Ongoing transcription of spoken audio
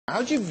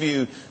How do you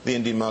view the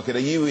Indian market? Are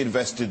you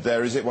invested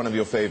there? Is it one of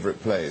your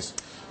favourite plays?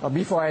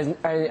 Before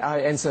I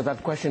answer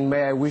that question,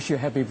 may I wish you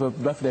happy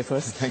birthday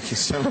first? Thank you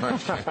so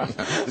much.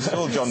 It's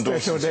all John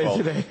Dawson's fault.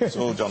 Today. It's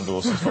all John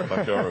Dawson's fault,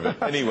 I'm sure of it.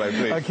 Anyway,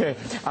 please. Okay.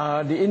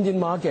 The Indian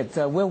market,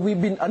 well,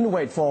 we've been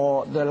underweight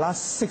for the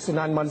last 6 to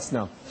 9 months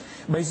now.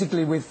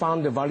 Basically, we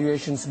found the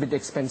valuations a bit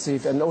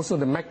expensive, and also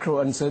the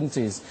macro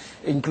uncertainties,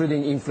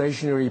 including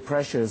inflationary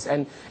pressures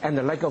and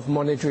the lack of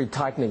monetary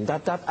tightening.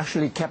 That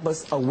actually kept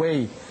us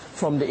away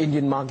from the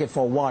Indian market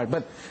for a while.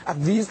 But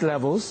at these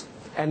levels,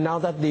 and now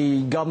that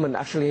the government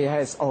actually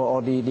has,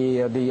 or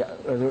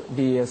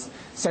the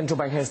central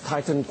bank has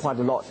tightened quite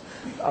a lot,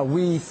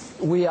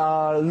 we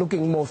are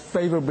looking more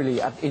favorably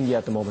at India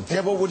at the moment.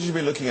 Yeah, but what would you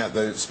be looking at,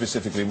 though,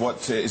 specifically?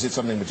 What is it,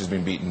 something which has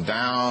been beaten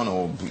down,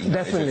 or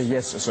definitely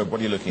yes? So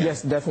what are you looking at?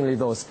 Yes, definitely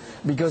those,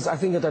 because I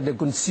think that the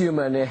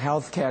consumer and the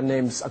healthcare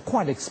names are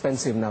quite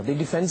expensive now. The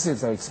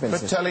defensives are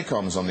expensive. But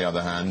telecoms, on the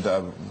other hand,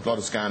 a lot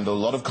of scandal, a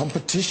lot of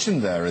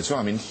competition there as well.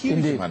 I mean,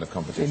 huge amount of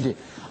competition. Indeed.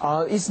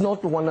 It's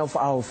not one of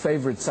our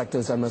favorite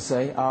sectors, I must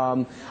say.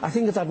 I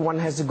think that one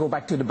has to go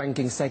back to the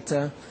banking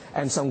sector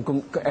and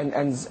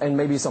and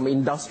maybe some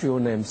industrial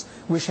names,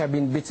 which have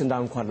been beaten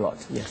down quite a lot.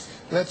 Yes.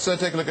 Let's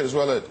take a look as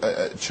well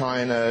at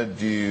China.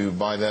 Do you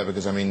buy there?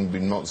 Because, I mean,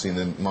 we've not seen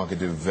the market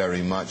do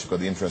very much. We've got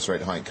the interest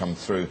rate hike come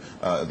through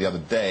the other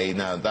day.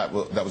 Now, that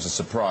was a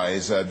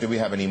surprise. Do we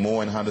have any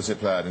more, and how does it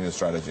play out in your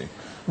strategy?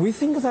 We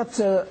think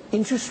that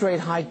interest rate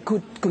hike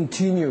could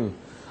continue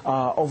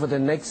over the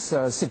next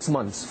 6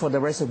 months for the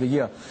rest of the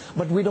year.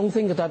 But we don't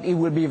think that it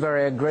will be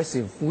very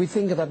aggressive. We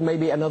think that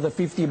maybe another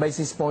 50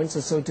 basis points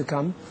or so to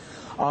come.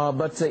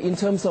 But in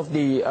terms of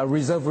the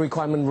reserve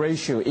requirement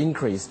ratio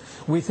increase,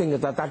 we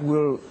think that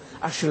will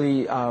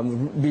actually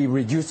be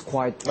reduced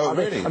quite. Oh,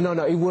 really? No,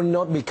 it will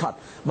not be cut,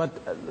 but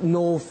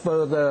no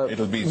further.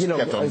 It'll be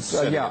kept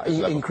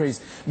on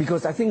increase,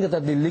 because I think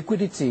that the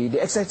liquidity,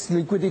 the excess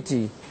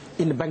liquidity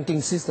in the banking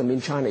system in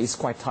China is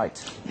quite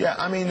tight. Yeah,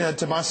 I mean,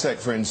 Temasek,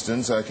 for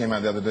instance, came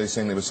out the other day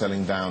saying they were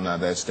selling down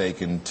their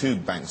stake in 2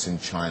 banks in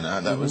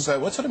China. That was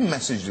what sort of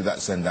message did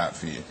that send out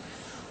for you?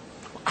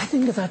 I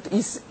think that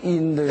is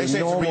in the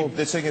normal.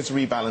 They're saying it's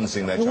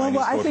rebalancing their Chinese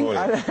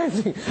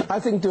portfolio. I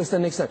think to a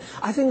certain extent.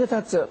 I think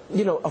that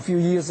a few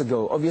years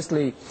ago,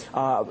 obviously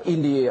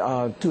in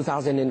the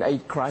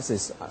 2008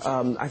 crisis,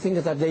 I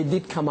think that they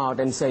did come out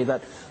and say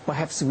that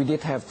perhaps we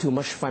did have too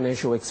much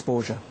financial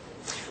exposure.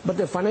 But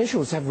the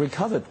financials have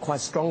recovered quite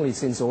strongly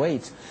since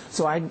 2008.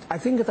 So I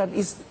think that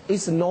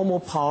is a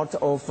normal part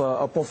of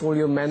a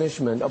portfolio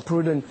management, a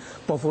prudent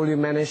portfolio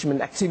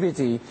management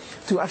activity,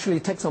 to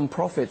actually take some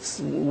profits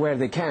where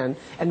they can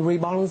and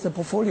rebalance the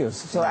portfolios.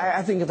 So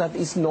I think that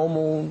is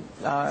normal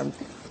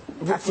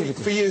activity.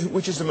 For you,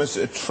 which is the most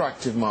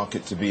attractive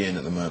market to be in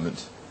at the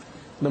moment?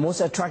 The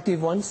most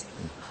attractive ones?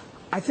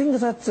 I think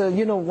that,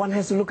 one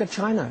has to look at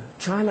China.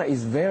 China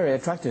is very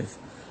attractive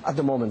at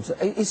the moment.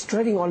 It's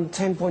trading on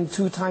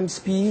 10.2 times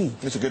PE.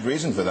 There's a good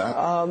reason for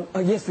that.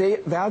 Yes,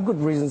 there are good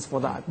reasons for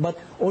that. But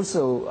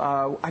also,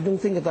 I don't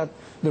think that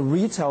the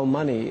retail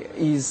money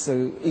is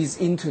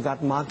into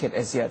that market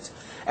as yet.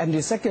 And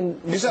the second...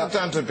 Is that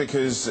down to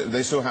because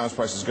they saw house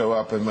prices go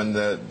up, and when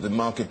the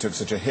market took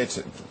such a hit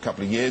a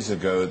couple of years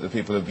ago, the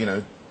people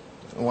have,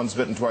 once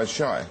bitten, twice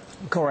shy?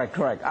 Correct.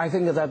 I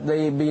think that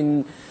they've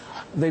been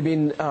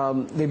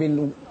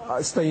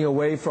staying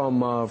away from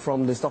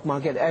the stock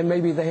market, and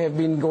maybe they have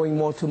been going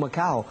more to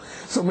Macau.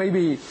 So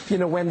maybe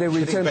when they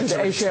return to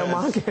the Asia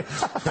market,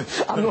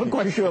 I'm not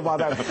quite sure about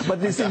that,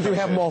 but they seem to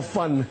have more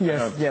fun.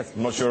 Yes.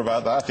 I'm not sure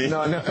about that.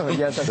 No.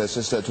 Yes. Let's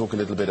just talk a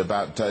little bit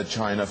about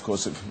China. Of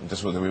course,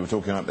 that's what we were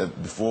talking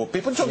about before.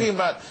 People talking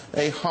about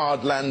a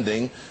hard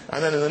landing,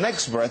 and then in the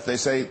next breath they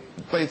say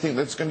they think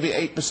that's going to be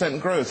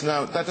 8% growth.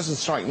 Now, that doesn't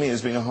strike me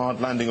as being a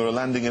hard landing or a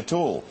landing at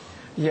all.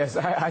 Yes,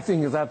 I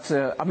think that,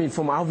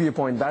 from our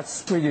viewpoint,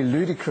 that's pretty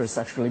ludicrous,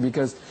 actually,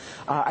 because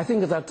I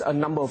think that a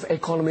number of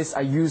economists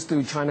are used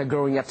to China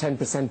growing at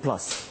 10%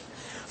 plus.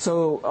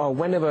 So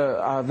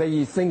whenever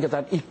they think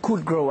that it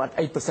could grow at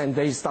 8%,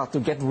 they start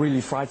to get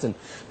really frightened.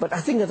 But I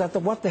think that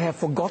what they have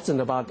forgotten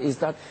about is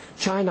that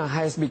China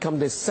has become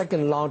the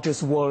second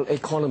largest world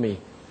economy.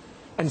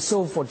 And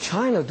so for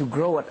China to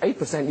grow at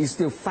 8% is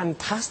still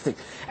fantastic.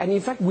 And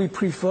in fact, we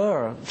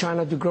prefer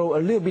China to grow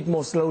a little bit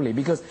more slowly,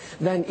 because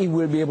then it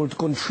will be able to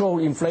control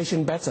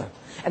inflation better.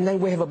 And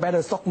then we have a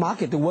better stock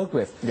market to work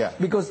with. Yeah.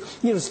 Because,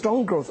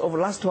 strong growth over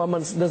the last 12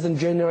 months doesn't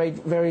generate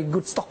very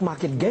good stock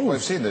market gains. Well,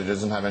 we've seen that it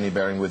doesn't have any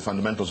bearing with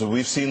fundamentals. So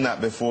we've seen that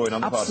before in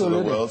other parts of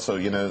the world. So,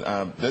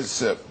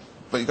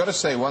 but you've got to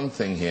say one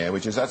thing here,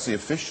 which is that's the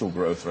official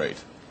growth rate.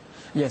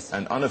 Yes.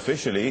 And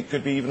unofficially, it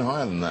could be even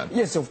higher than that.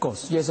 Yes, of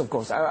course. We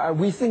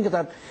think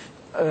that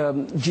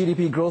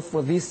GDP growth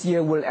for this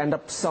year will end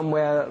up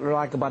somewhere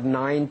like about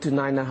 9 to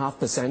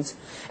 9.5%.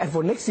 And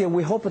for next year,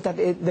 we hope that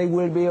they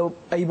will be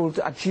able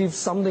to achieve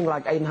something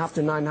like 8.5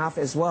 to 9.5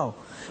 as well,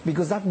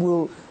 because that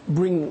will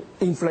bring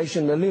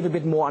inflation a little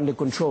bit more under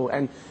control,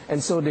 and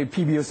so the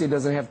PBOC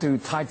doesn't have to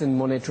tighten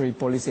monetary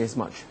policy as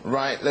much.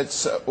 Right.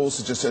 Let's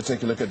also just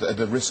take a look at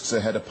the risks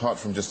ahead, apart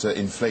from just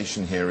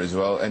inflation here as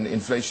well. And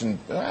inflation,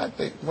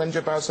 Wen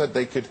Jiabao said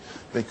they could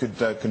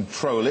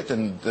control it,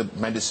 and the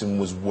medicine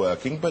was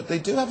working, but they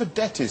do have a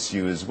debt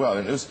issue as well.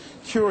 And it was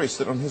curious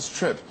that on his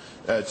trip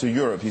to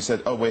Europe, he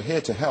said, "Oh, we're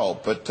here to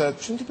help, but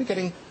shouldn't they be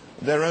getting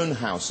their own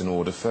house in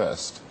order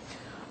first?"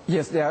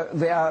 Yes, there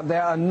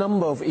are a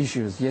number of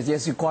issues.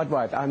 Yes, you're quite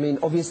right. I mean,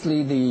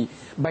 obviously the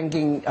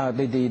banking,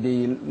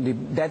 the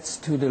debts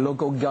to the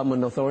local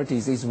government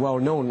authorities is well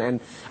known, and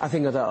I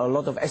think that a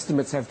lot of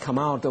estimates have come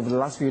out over the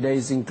last few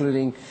days,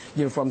 including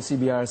from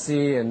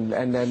CBRC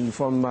and then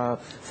from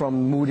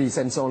Moody's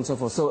and so on and so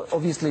forth. So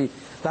obviously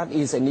that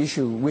is an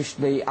issue which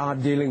they are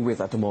dealing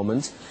with at the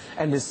moment.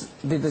 And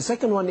the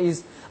second one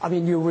is, I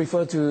mean, you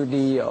refer to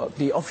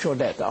the offshore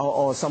debt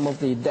or some of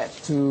the debt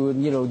to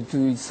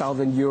to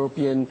Southern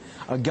European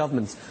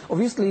governments.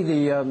 Obviously,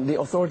 the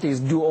authorities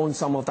do own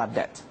some of that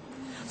debt,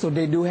 so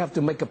they do have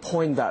to make a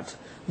point that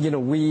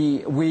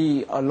we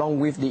along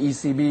with the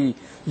ECB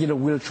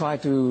will try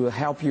to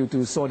help you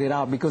to sort it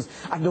out, because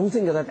I don't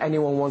think that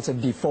anyone wants a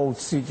default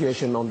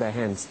situation on their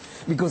hands.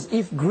 Because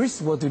if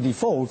Greece were to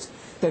default,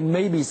 then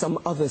maybe some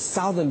other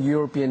Southern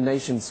European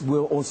nations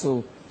will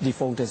also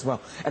default as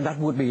well, and that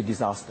would be a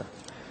disaster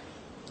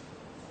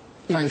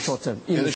in the short term.